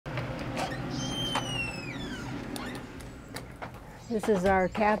This is our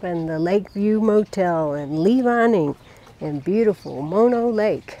cabin, the Lakeview Motel in Levining in beautiful Mono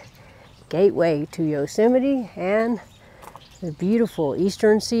Lake, gateway to Yosemite and the beautiful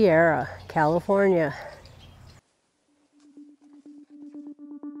Eastern Sierra, California.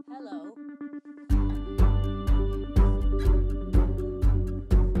 Hello.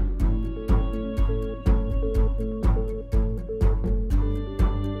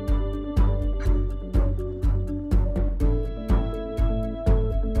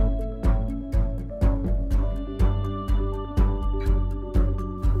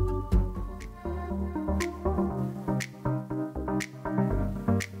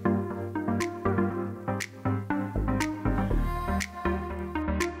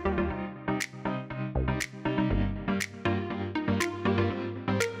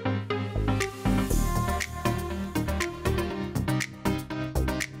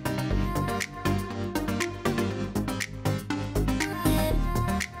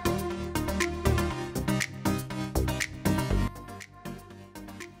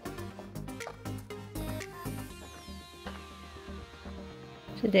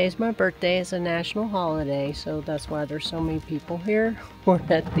 Today's my birthday. It's a national holiday, so that's why there's so many people here. We're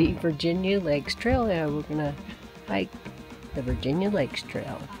at the Virginia Lakes Trail. Yeah, we're gonna hike the Virginia Lakes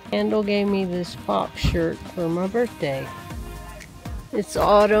Trail. Randall gave me this fox shirt for my birthday. It's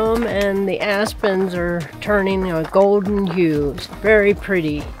autumn and the aspens are turning a golden hue. It's very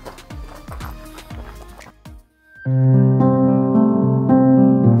pretty.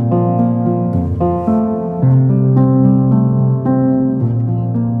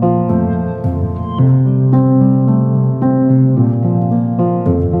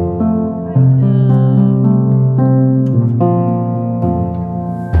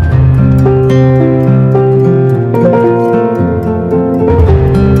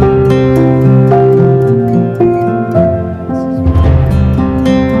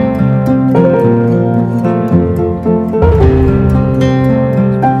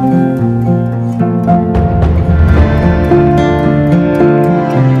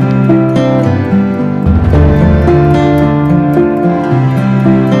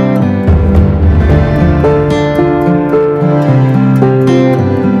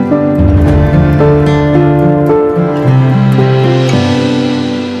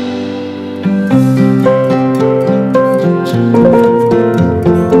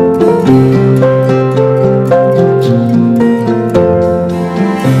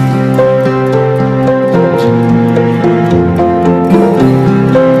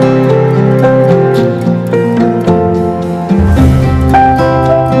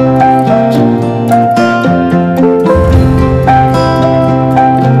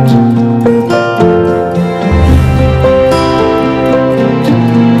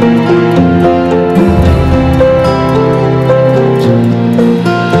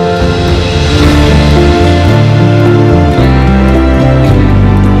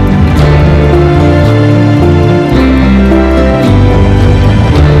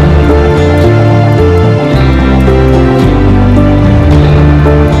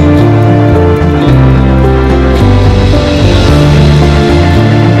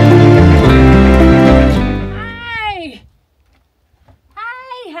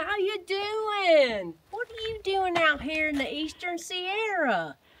 Eastern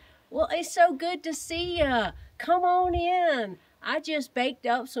Sierra. Well, it's so good to see ya. Come on in. I just baked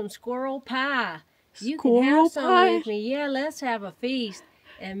up some squirrel pie. You can have some with me. Yeah, let's have a feast.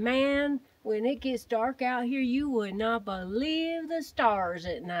 And man, when it gets dark out here, you would not believe the stars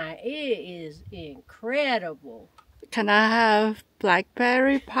at night. It is incredible. Can I have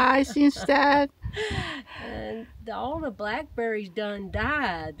blackberry pies instead? And all the blackberries done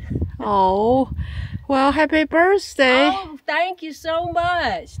died. Oh, well, happy birthday. Oh, thank you so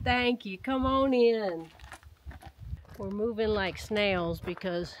much. Thank you. Come on in. We're moving like snails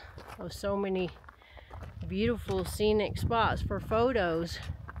because of so many beautiful scenic spots for photos.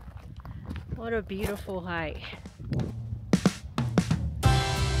 What a beautiful hike.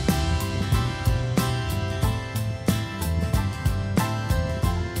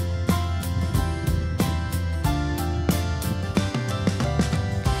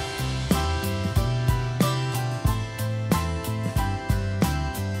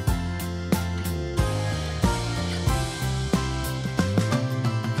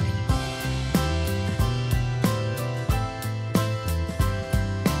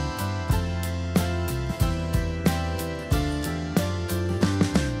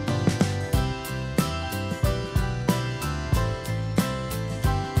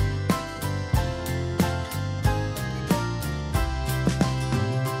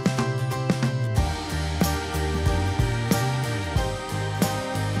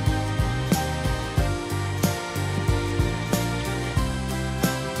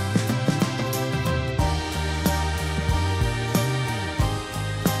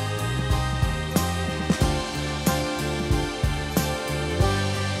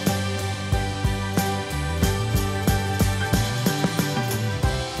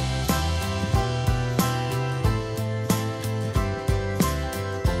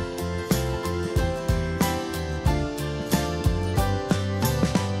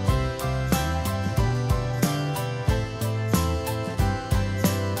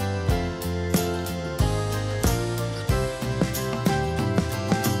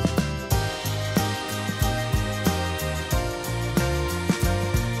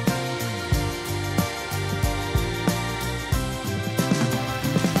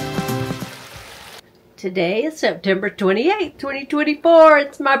 Today is September 28th, 2024.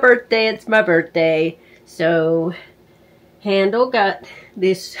 It's my birthday. So, Handel got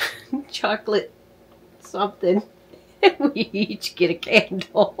this chocolate something. We each get a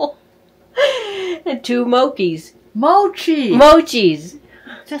candle. And 2 mochis. Mochis.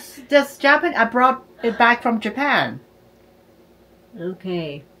 Just Japan. I brought it back from Japan.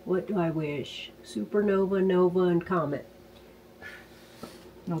 Okay, what do I wish? Supernova, Nova, and Comet.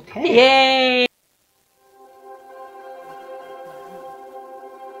 Okay. Yay!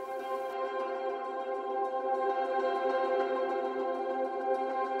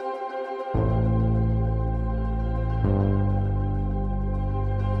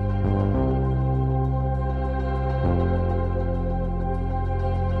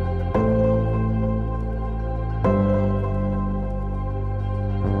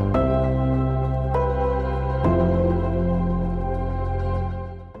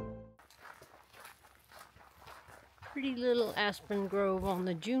 Pretty little aspen grove on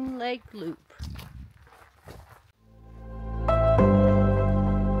the June Lake Loop.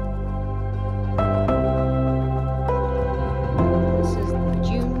 This is the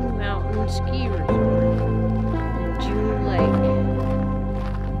June Mountain Ski Resort in June Lake.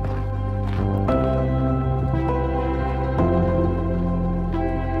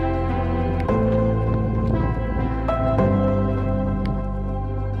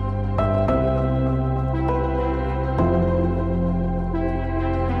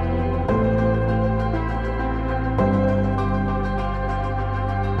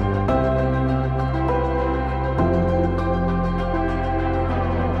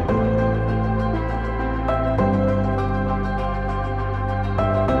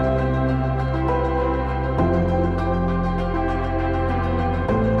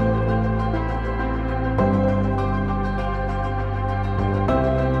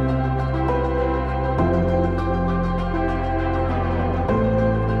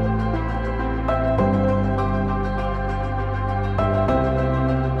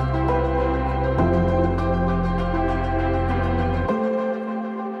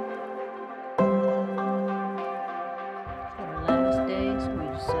 Our last days, we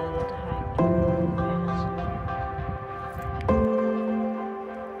decided to